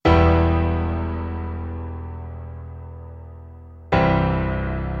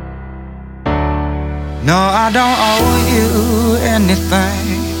No, I don't owe you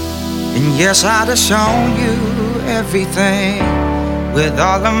anything. And yes, I'd have shown you everything. With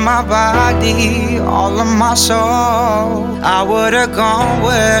all of my body, all of my soul, I would have gone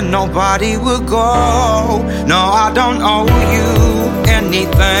where nobody would go. No, I don't owe you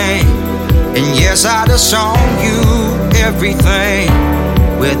anything. And yes, I'd have shown you everything.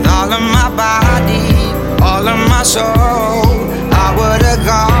 With all of my body, all of my soul, I would have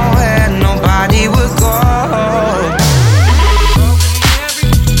gone where nobody would go.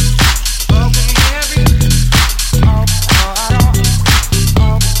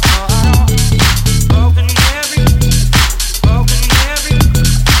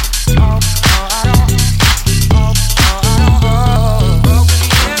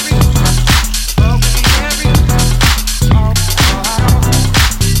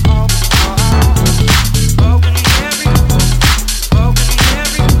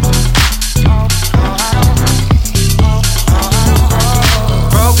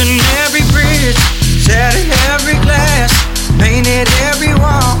 Painted every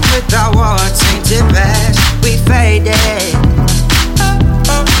wall with our tainted past. We faded,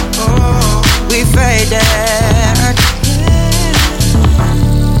 we faded.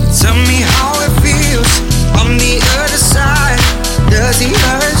 Tell me how it feels on the other side. Does the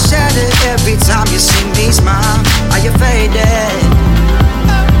earth shatter every time you see me smile? Are you faded?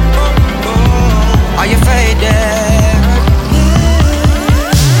 Are you faded?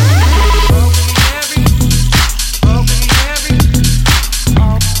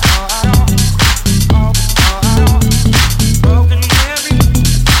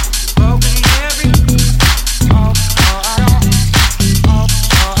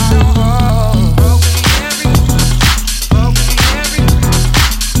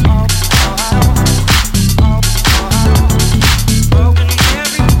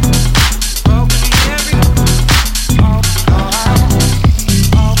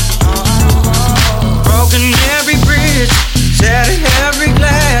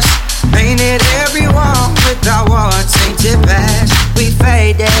 Painted every wall with our tainted past. We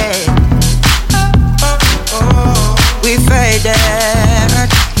faded, we faded.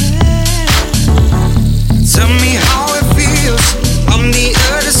 Tell me how it feels on the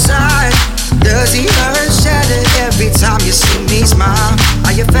other side. Does the earth shatter every time you see me smile?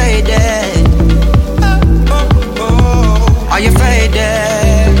 Are you faded? Are you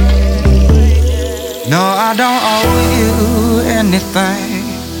faded? No, I don't owe you anything.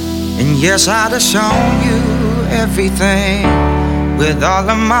 And yes, I'd have shown you everything. With all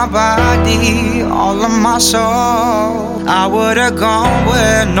of my body, all of my soul, I would have gone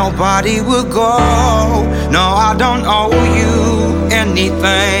where nobody would go. No, I don't owe you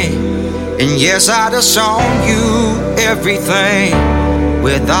anything. And yes, I'd have shown you everything.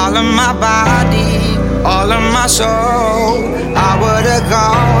 With all of my body, all of my soul, I would have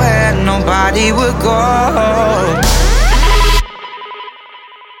gone where nobody would go.